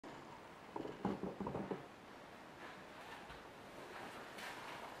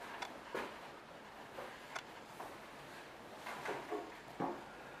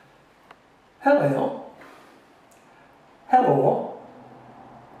Hello,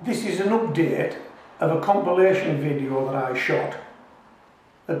 this is an update of a compilation video that I shot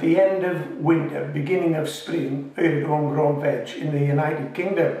at the end of winter, beginning of spring here at Homegrown Veg in the United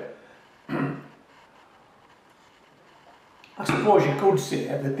Kingdom. I suppose you could say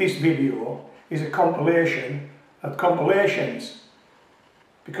that this video is a compilation of compilations,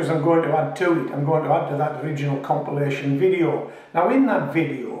 because I'm going to add to it. I'm going to add to that original compilation video. Now in that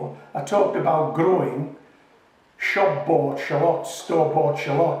video I talked about growing shop-bought shallots, store-bought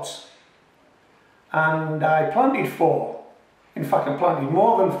shallots, and I planted 4. In fact I planted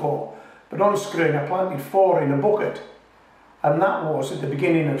more than 4, but on screen I planted 4 in a bucket, and that was at the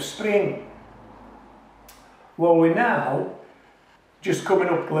beginning of spring. Well, we're now just coming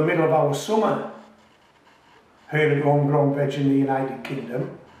up to the middle of our summer here at Homegrown Veg in the United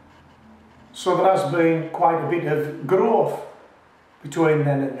Kingdom, so there has been quite a bit of growth between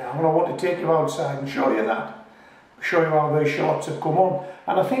then and now, and I want to take you outside and show you that, show you how these shallots have come on.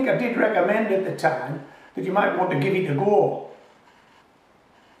 And I think I did recommend at the time that you might want to give it a go,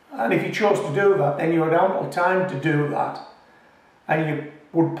 and if you chose to do that, then you had ample time to do that, and you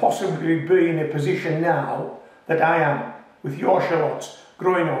would possibly be in a position now that I am with your shallots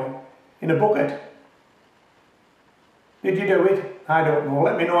growing on in a bucket. Did you do it? I don't know.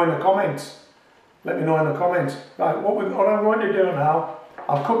 Let me know in the comments. Let me know in the comments. Right, what I'm going to do now,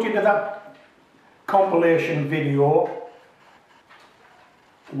 I'll cut you to that compilation video.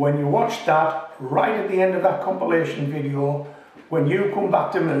 When you watch that, right at the end of that compilation video, when you come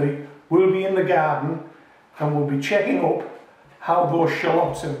back to me, we'll be in the garden and we'll be checking up how those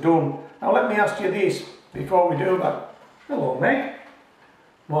shallots have done. Now let me ask you this before we do that. Hello, Meg.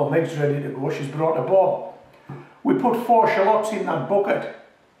 Well, Meg's ready to go. She's brought a ball. We put 4 shallots in that bucket.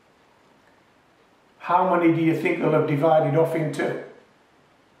 How many do you think they'll have divided off into?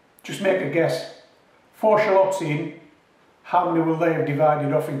 Just make a guess. 4 shallots in, how many will they have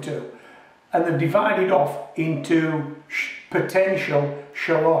divided off into? And they've divided off into potential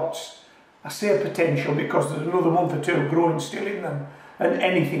shallots. I say potential because there's another month or 2 growing still in them, and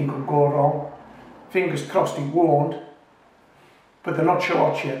anything could go wrong. Fingers crossed it won't. But they're not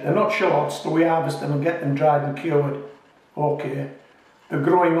shallots yet. They're not shallots till we harvest them and get them dried and cured. Okay. They're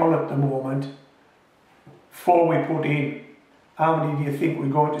growing on at the moment. 4 we put in. How many do you think we're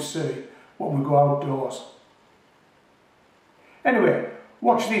going to see when we go outdoors? Anyway,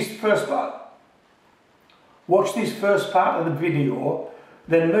 watch this first part. Watch this first part of the video.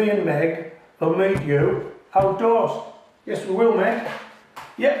 Then me and Meg will meet you outdoors. Yes, we will, Meg.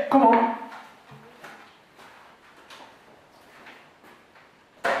 Yeah, come on.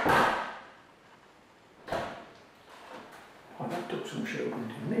 Some shooting,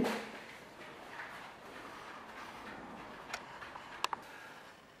 didn't it?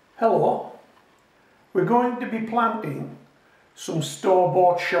 Hello, we're going to be planting some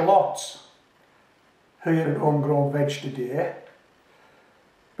store-bought shallots here at Homegrown Veg today,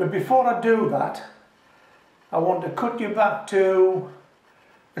 but before I do that I want to cut you back to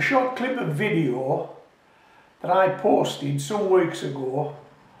a short clip of video that I posted some weeks ago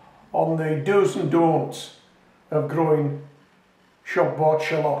on the do's and don'ts of growing shop-bought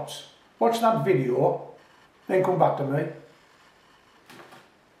shallots. Watch that video, then come back to me.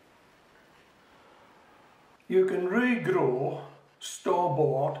 You can regrow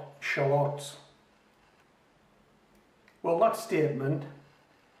store-bought shallots. Well, that statement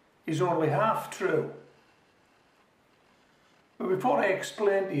is only half true. But before I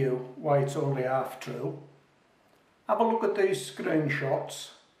explain to you why it's only half true, have a look at these screenshots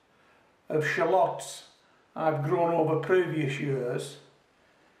of shallots I've grown over previous years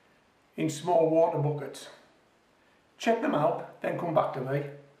in small water buckets. Check them out, then come back to me.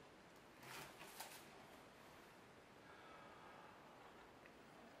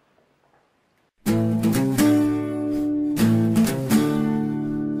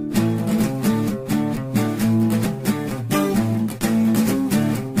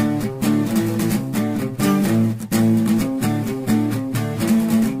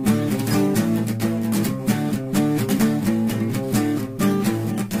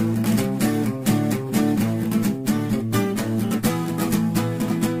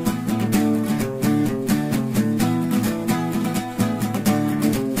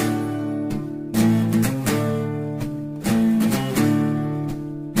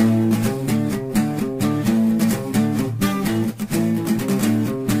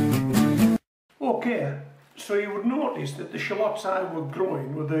 So you would notice that the shallots I were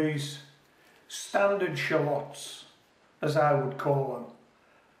growing were these standard shallots, as I would call them.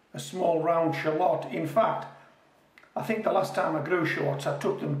 A small round shallot. In fact, I think the last time I grew shallots I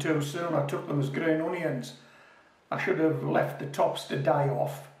took them too soon. I took them as green onions. I should have left the tops to die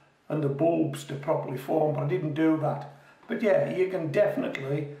off and the bulbs to properly form, but I didn't do that. But yeah, you can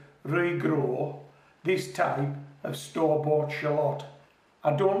definitely regrow this type of store-bought shallot.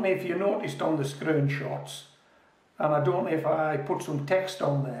 I don't know if you noticed on the screenshots, and I don't know if I put some text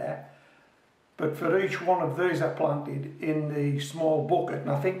on there, but for each one of these I planted in the small bucket, and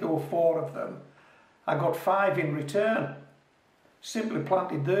I think there were 4 of them, I got 5 in return. Simply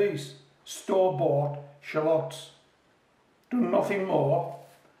planted these store-bought shallots. Done nothing more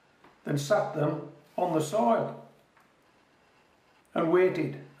than sat them on the soil and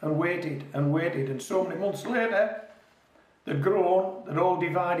waited and waited and waited, and so many months later they'd grown, they'd all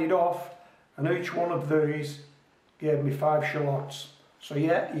divided off, and each one of these gave me 5 shallots. So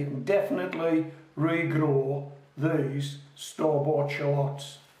yeah, you can definitely regrow these store-bought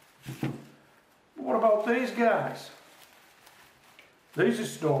shallots. But what about these guys? These are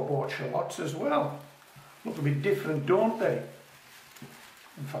store-bought shallots as well. Look a bit different, don't they?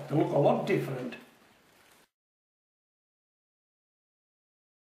 In fact, they look a lot different.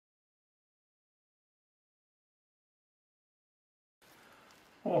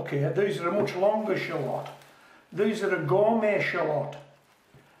 Okay, these are a much longer shallot. These are a gourmet shallot.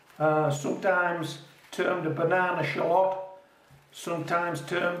 Sometimes termed a banana shallot, sometimes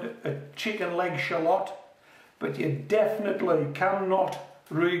termed a chicken leg shallot, but you definitely cannot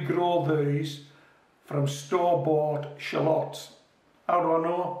regrow these from store-bought shallots. How do I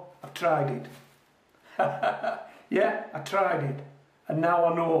know? I've tried it. Yeah, I tried it, and now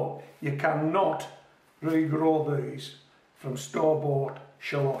I know you cannot regrow these from store-bought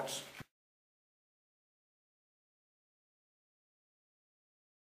shallots.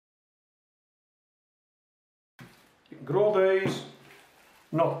 You can grow these,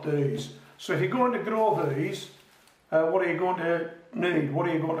 not these. So if you're going to grow these, what are you going to need? What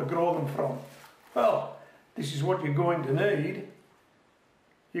are you going to grow them from? Well, this is what you're going to need.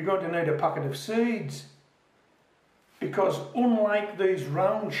 You're going to need a packet of seeds, because unlike these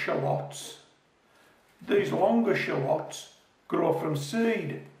round shallots, these longer shallots grow from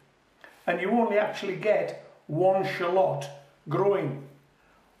seed, and you only actually get 1 shallot growing.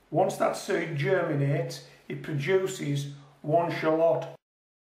 Once that seed germinates, it produces 1 shallot.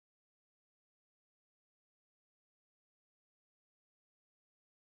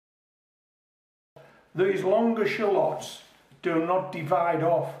 These longer shallots do not divide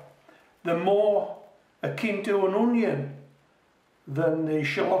off. They're more akin to an onion than the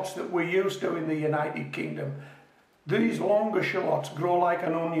shallots that we're used to in the United Kingdom. These longer shallots grow like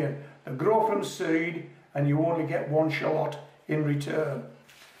an onion. They grow from seed and you only get 1 shallot in return.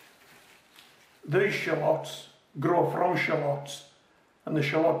 These shallots grow from shallots and the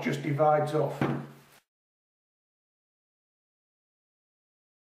shallot just divides off.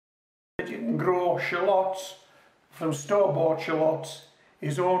 You can grow shallots from store-bought shallots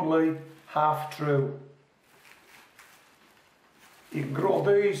is only half true. You can grow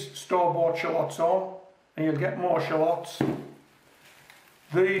these store-bought shallots on and you'll get more shallots.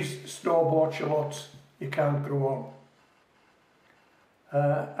 These store-bought shallots you can't grow on.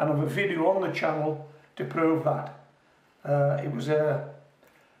 And I have a video on the channel to prove that. It was a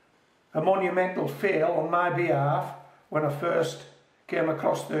monumental fail on my behalf when I first came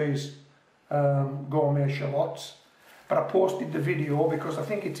across these gourmet shallots, but I posted the video because I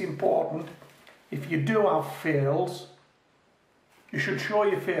think it's important. If you do have fails, you should show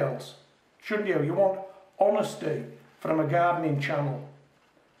your fails, shouldn't you? You want honesty from a gardening channel.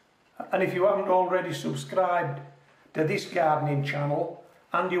 And if you haven't already subscribed to this gardening channel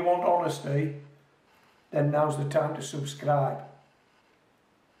and you want honesty, then now's the time to subscribe.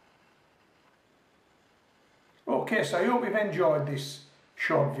 Okay, so I hope you've enjoyed this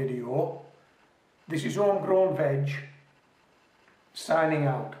short video. This is Homegrown Veg, signing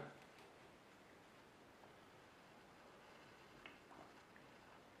out.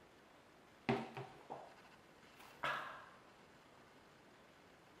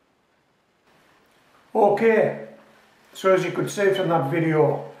 Okay, so as you could see from that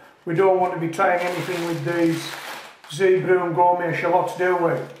video, we don't want to be trying anything with these Zeebroom gourmet shallots, do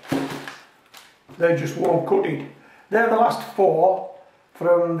we? They just won't cut it. They're the last 4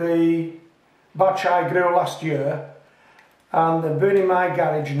 from the batch I grew last year, and they've been in my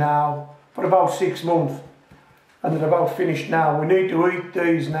garage now for about 6 months, and they're about finished now. We need to eat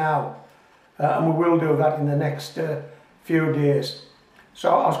these now, and we will do that in the next few days. So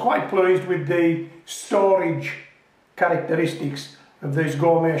I was quite pleased with the storage characteristics of these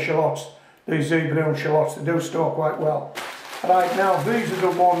gourmet shallots, these Zeebroom shallots. They do store quite well. Right, now these are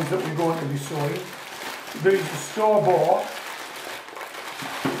the ones that we're going to be sowing. These are store-bought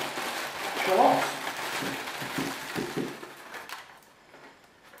shallots.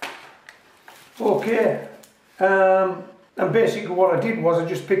 Okay, and basically what I did was I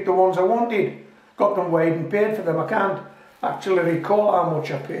just picked the ones I wanted, got them weighed and paid for them. I can't actually recall how much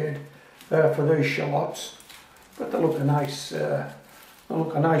I paid for these shallots, but they look a nice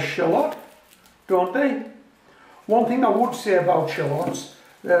shallot, don't they? One thing I would say about shallots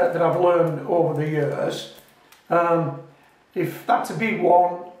that I've learned over the years, if that's a big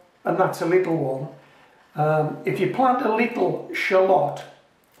one and that's a little one, if you plant a little shallot,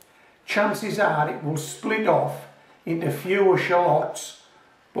 chances are it will split off into fewer shallots,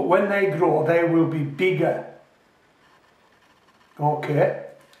 but when they grow they will be bigger. Okay,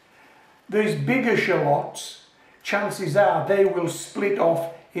 these bigger shallots, chances are they will split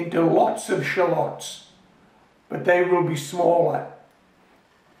off into lots of shallots, but they will be smaller.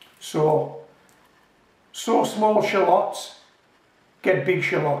 So small shallots get big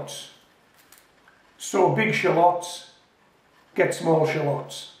shallots. So big shallots get small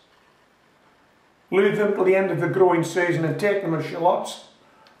shallots. Leave them till the end of the growing season and take them as shallots,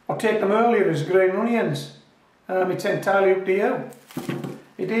 or take them earlier as green onions. It's entirely up to you.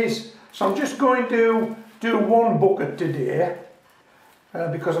 It is. So I'm just going to do one bucket today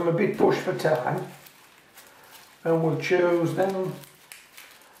because I'm a bit pushed for time, and we'll choose them.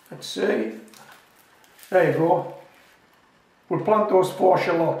 Let's see. There you go. We'll plant those 4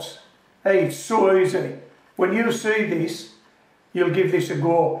 shallots. Hey, it's so easy. When you see this, you'll give this a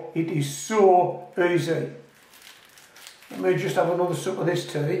go. It is so easy. Let me just have another sip of this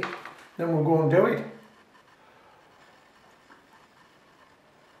tea, then we'll go and do it.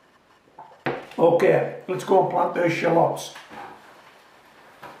 Okay, let's go and plant those shallots.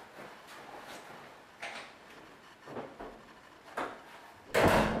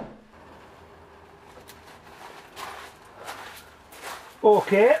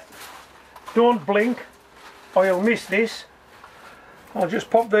 Okay, don't blink or you'll miss this. I'll just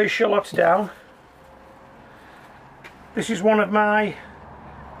pop these shallots down. This is one of my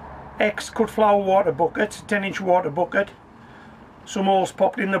ex-cut flower water buckets, 10-inch water bucket. Some holes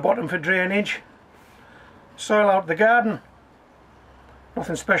popped in the bottom for drainage. Soil out the garden.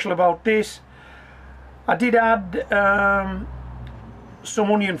 Nothing special about this. I did add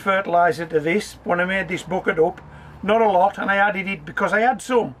some onion fertiliser to this when I made this bucket up. Not a lot, and I added it because I had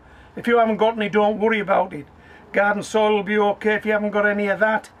some. If you haven't got any, don't worry about it. Garden soil will be okay. If you haven't got any of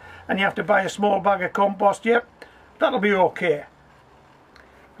that and you have to buy a small bag of compost, yep, that'll be okay.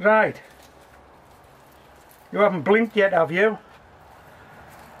 Right. You haven't blinked yet, have you?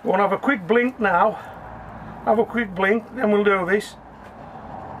 Go and have a quick blink now. Have a quick blink, then we'll do this.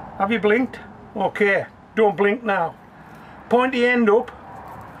 Have you blinked? Okay. Don't blink now. Pointy end up,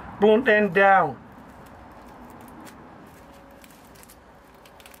 blunt end down.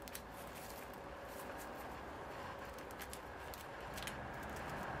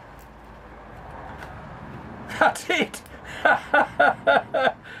 That's it.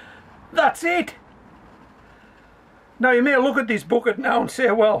 That's it. Now you may look at this bucket now and say,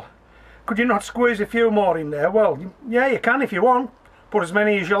 well, could you not squeeze a few more in there? Well, yeah, you can if you want. Put as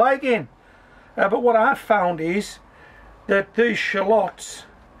many as you like in. But what I've found is that these shallots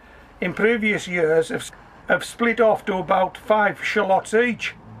in previous years have split off to about 5 shallots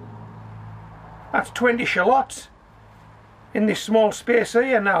each. That's 20 shallots in this small space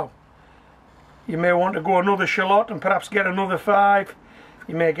here now. You may want to go another shallot and perhaps get another 5.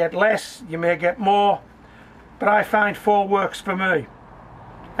 You may get less, you may get more, but I find 4 works for me.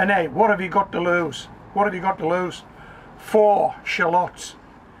 And hey, what have you got to lose? What have you got to lose? 4 shallots.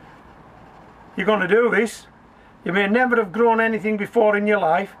 You're going to do this. You may never have grown anything before in your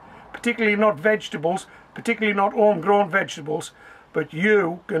life, particularly not vegetables, particularly not homegrown vegetables, but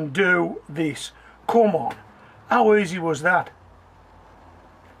you can do this. Come on, how easy was that?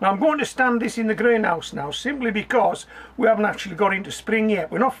 Now I'm going to stand this in the greenhouse now, simply because we haven't actually got into spring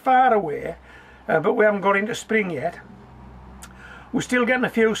yet. We're not far away, but we haven't got into spring yet. We're still getting a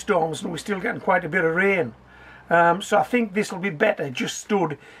few storms and we're still getting quite a bit of rain. So I think this will be better just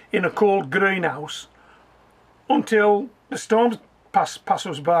stood in a cold greenhouse until the storms pass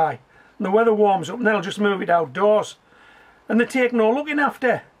us by and the weather warms up, and then I'll just move it outdoors. And they take no looking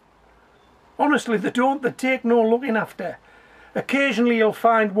after. Honestly, they don't. They take no looking after. Occasionally you'll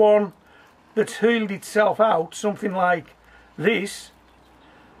find one that's healed itself out, something like this,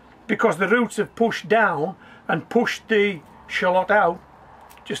 because the roots have pushed down and pushed the shallot out.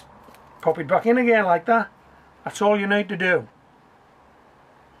 Just pop it back in again like that. That's all you need to do.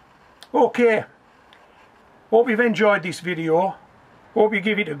 Okay, hope you've enjoyed this video. Hope you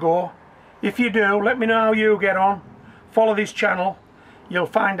give it a go. If you do, let me know how you get on. Follow this channel, you'll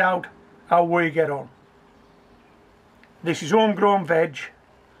find out how we get on. This is Homegrown Veg,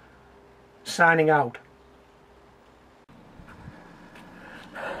 signing out.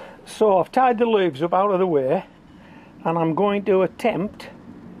 So I've tied the leaves up out of the way, and I'm going to attempt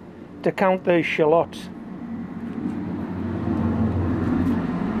to count these shallots.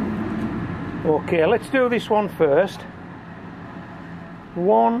 Okay, let's do this one first.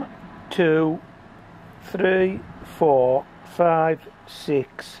 1, 2, 3, 4, 5,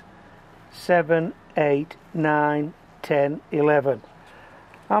 6, 7, 8, 9, 10, 11.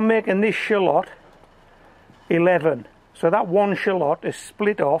 I'm making this shallot 11. So that one shallot is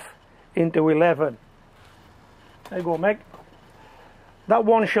split off into 11. There you go, Meg. That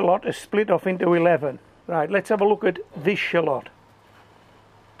one shallot is split off into 11. Right, let's have a look at this shallot.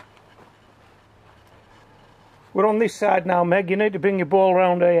 We're on this side now, Meg. You need to bring your ball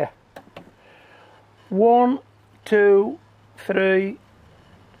round here. 1, 2, 3,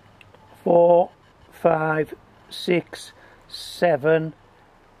 4, 5, 6, 7,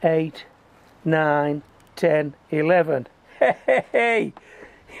 8, 9, 10, 11. Hey,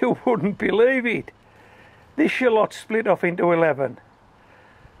 you wouldn't believe it. This shallot split off into 11.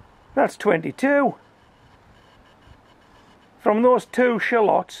 That's 22. From those 2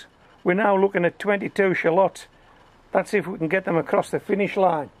 shallots, we're now looking at 22 shallots. Let's see if we can get them across the finish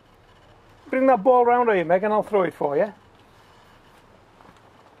line. Bring that ball round here, Meg, and I'll throw it for you.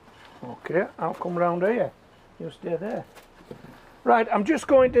 Okay, I'll come round here. You stay there. Right, I'm just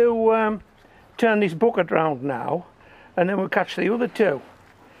going to turn this bucket round now, and then we'll catch the other 2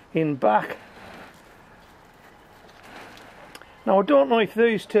 in back. Now I don't know if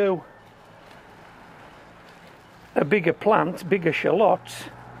these 2 are bigger plants, bigger shallots,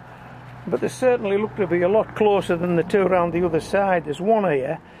 but they certainly look to be a lot closer than the 2 around the other side. There's one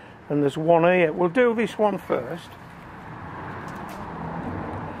here and there's one here. We'll do this one first.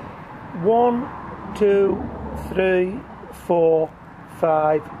 1, 2, 3, 4,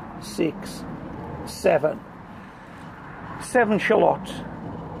 5, 6, 7. 7 shallots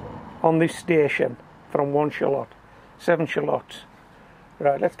on this station from one shallot. 7 shallots.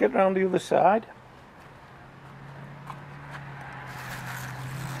 Right, let's get round the other side.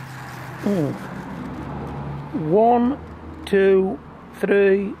 1, 2,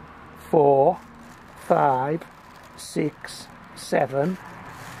 3, 4, 5, 6, 7. Is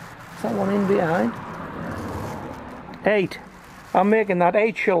that one in behind? 8. I'm making that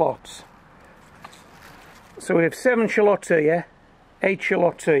 8 shallots. So we have 7 shallots here, 8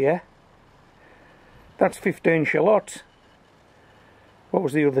 shallots here. That's 15 shallots. What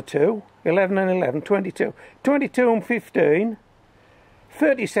was the other 2? 11 and 11, 22. 22 and 15.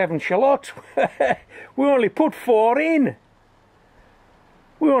 37 shallots. We only put 4 in.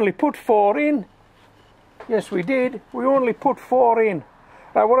 We only put 4 in. Yes, we did. We only put 4 in.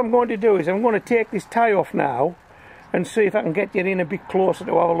 Right, what I'm going to do is I'm going to take this tie off now and see if I can get you in a bit closer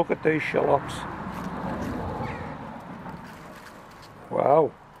to have a look at these shallots.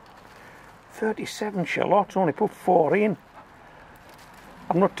 Wow. 37 shallots, only put 4 in.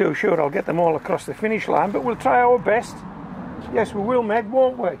 I'm not too sure I'll get them all across the finish line, but we'll try our best. Yes, we will, Meg,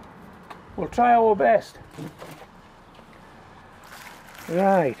 won't we? We'll try our best.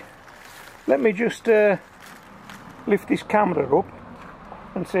 Right. Let me just lift this camera up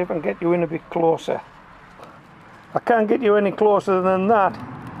and see if I can get you in a bit closer. I can't get you any closer than that.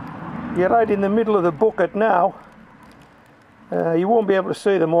 You're right in the middle of the bucket now. You won't be able to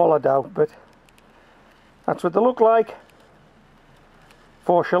see them all, I doubt, but that's what they look like.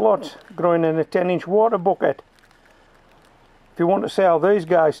 4 shallots growing in a 10-inch water bucket. If you want to see how these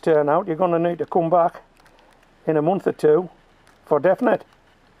guys turn out, you're going to need to come back in a month or 2 for definite.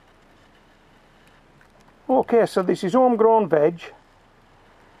 Okay, so this is Homegrown Veg,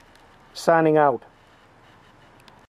 signing out.